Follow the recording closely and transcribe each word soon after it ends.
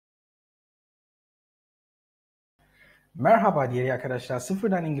Merhaba diğer arkadaşlar,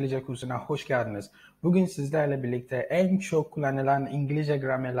 Sıfırdan İngilizce kursuna hoş geldiniz. Bugün sizlerle birlikte en çok kullanılan İngilizce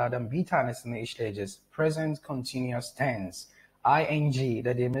gramerlerden bir tanesini işleyeceğiz. Present Continuous Tense. ING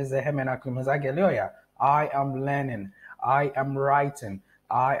dediğimizde hemen aklımıza geliyor ya. I am learning, I am writing,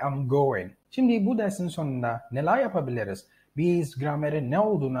 I am going. Şimdi bu dersin sonunda neler yapabiliriz? Biz gramerin ne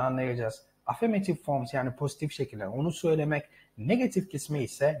olduğunu anlayacağız. Affirmative forms yani pozitif şekilde onu söylemek, negatif kısmı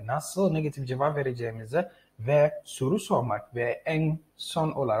ise nasıl negatif cevap vereceğimizi ve soru sormak ve en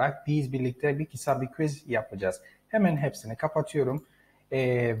son olarak biz birlikte bir kısa bir quiz yapacağız. Hemen hepsini kapatıyorum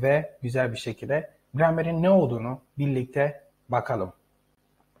ve güzel bir şekilde gramerin ne olduğunu birlikte bakalım.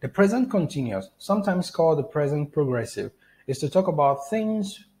 The present continuous, sometimes called the present progressive, is to talk about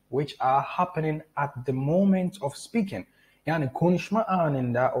things which are happening at the moment of speaking. Yani konuşma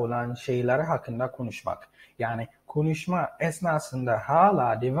anında olan şeyler hakkında konuşmak. Yani konuşma esnasında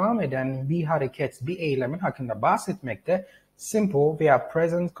hala devam eden bir hareket, bir eylemin hakkında bahsetmekte simple veya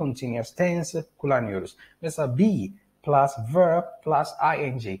present continuous tense kullanıyoruz. Mesela be plus verb plus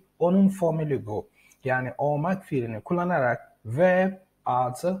ing. Onun formülü bu. Yani olmak fiilini kullanarak verb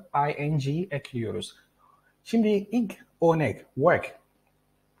artı ing ekliyoruz. Şimdi ilk örnek work,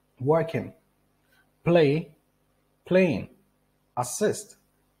 working, play, playing, assist,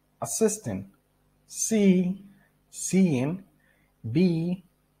 assisting, see, seeing, be,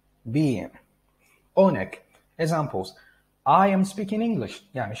 being. Örnek, examples. I am speaking English.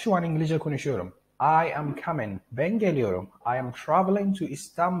 Yani şu an İngilizce konuşuyorum. I am coming. Ben geliyorum. I am traveling to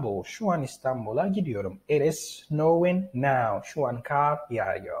Istanbul. Şu an İstanbul'a gidiyorum. It is snowing now. Şu an kar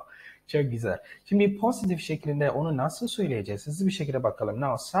yağıyor. Çok güzel. Şimdi pozitif şeklinde onu nasıl söyleyeceğiz? Hızlı bir şekilde bakalım.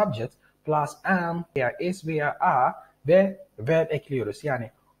 Now subject plus am veya is veya are ve verb ekliyoruz.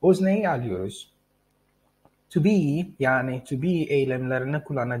 Yani özneyi alıyoruz. To be yani to be eylemlerini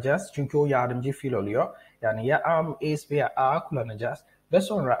kullanacağız. Çünkü o yardımcı fiil oluyor. Yani ya am, is veya are kullanacağız. Ve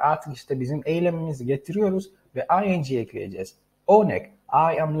sonra artık işte bizim eylemimizi getiriyoruz ve ing ekleyeceğiz. Örnek,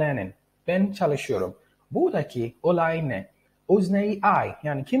 I am learning. Ben çalışıyorum. Buradaki olay ne? Özneyi I.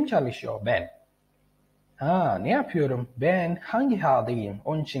 Yani kim çalışıyor? Ben. Ne yapıyorum? Ben hangi haldeyim?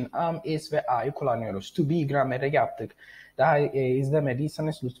 Onun için am, is ve I kullanıyoruz. To be grameri yaptık. Daha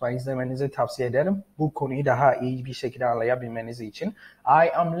izlemediyseniz lütfen izlemenizi tavsiye ederim. Bu konuyu daha iyi bir şekilde anlayabilmeniz için.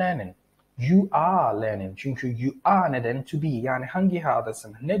 I am learning. You are learning. Çünkü you are neden? To be. Yani hangi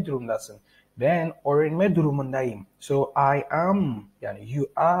haldasın? Ne durumdasın? Ben öğrenme durumundayım. So I am. Yani you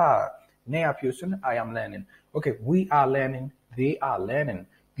are. Ne yapıyorsun? I am learning. Okay, we are learning. They are learning.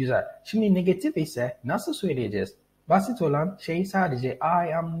 Güzel. Şimdi negatif ise nasıl söyleyeceğiz? Basit olan şey sadece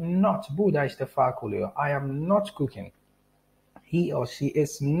I am not. Bu da işte fark oluyor. I am not cooking. He or she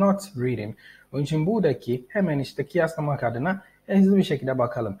is not reading. Onun için buradaki hemen işte kıyaslamak adına hızlı bir şekilde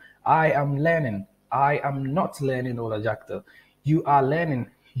bakalım. I am learning. I am not learning olacaktı. You are learning.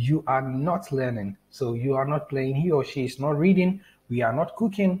 You are not learning. So you are not playing. He or she is not reading. We are not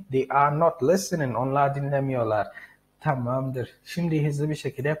cooking. They are not listening. Onlar dinlemiyorlar. Tamamdır. Şimdi hızlı bir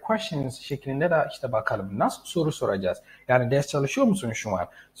şekilde questions şeklinde de işte bakalım. Nasıl soru soracağız? Yani ders çalışıyor musun şu an?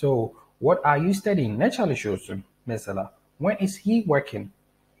 So, what are you studying? Ne çalışıyorsun? Mesela, when is he working?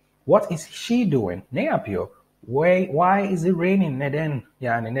 What is she doing? Ne yapıyor? Why is it raining? Neden?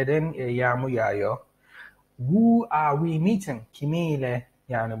 Yani neden yağmur yağıyor? Who are we meeting? Kimiyle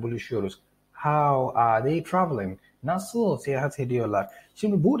yani buluşuyoruz? How are they traveling? Nasıl seyahat ediyorlar?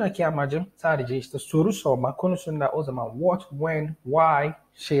 Şimdi buradaki amacım sadece işte soru sorma konusunda o zaman what, when, why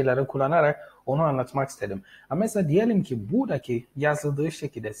şeyleri kullanarak onu anlatmak istedim. Ama mesela diyelim ki buradaki yazıldığı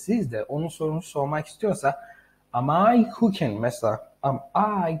şekilde siz de onun sorunu sormak istiyorsa am I cooking? Mesela am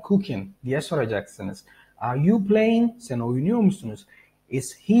I cooking diye soracaksınız. Are you playing? Sen oynuyor musunuz?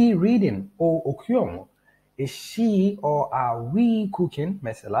 Is he reading? O okuyor mu? Is she or are we cooking?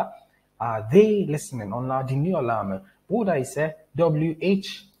 Mesela are they listening? Onlar dinliyorlar mı? Burada ise WH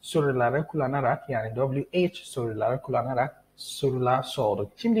soruları kullanarak yani WH soruları kullanarak sorular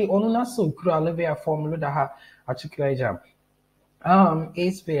sorduk. Şimdi onu nasıl kuralı veya formülü daha açıklayacağım. Am,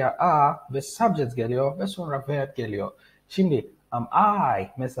 is veya are ve subject geliyor ve sonra verb geliyor. Şimdi am I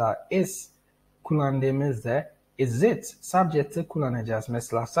mesela is kullandığımızda is it subject'i kullanacağız.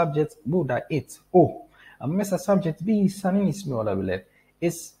 Mesela subject burada it, o. Ama mesela subject bir insanın ismi olabilir.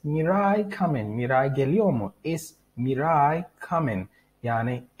 Is Miray coming? Miray geliyor mu? Is Miray coming?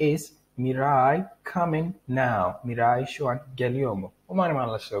 Yani is Miray coming now? Miray şu an geliyor mu? Umarım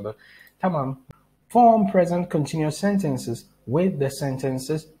anlaşıldı. Tamam. Form present continuous sentences with the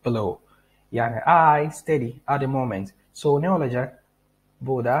sentences below. Yani I study at the moment. So ne olacak?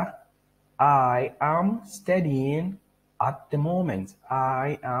 Burada I am studying at the moment.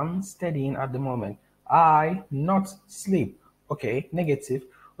 I am studying at the moment. I not sleep. Okay, negatif.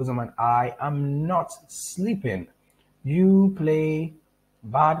 O zaman I am not sleeping. You play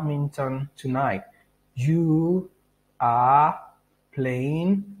badminton tonight. You are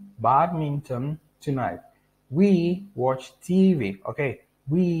playing badminton tonight. We watch TV. Okay,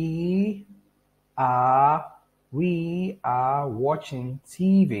 we are watching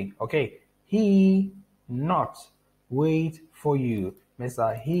TV. Okay, he not wait for you.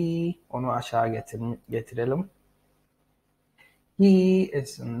 Mesela he onu aşağı getirelim. He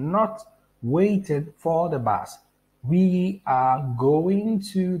is not waiting for the bus. We are going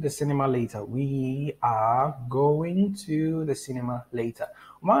to the cinema later. We are going to the cinema later.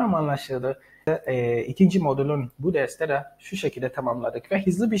 Umarım anlaşıldı. İkinci modülün bu derste de şu şekilde tamamladık ve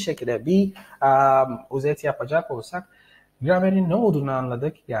hızlı bir şekilde bir özet yapacak olsak gramerin ne olduğunu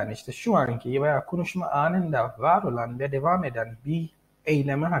anladık. Yani işte şu anki veya konuşma anında var olan ve devam eden bir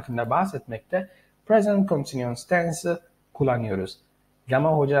eylemi hakkında bahsetmekte present continuous tense'ı kullanıyoruz.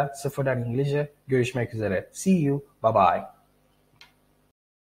 Gamel Hoca Sıfırdan İngilizce. Görüşmek üzere. See you. Bye bye.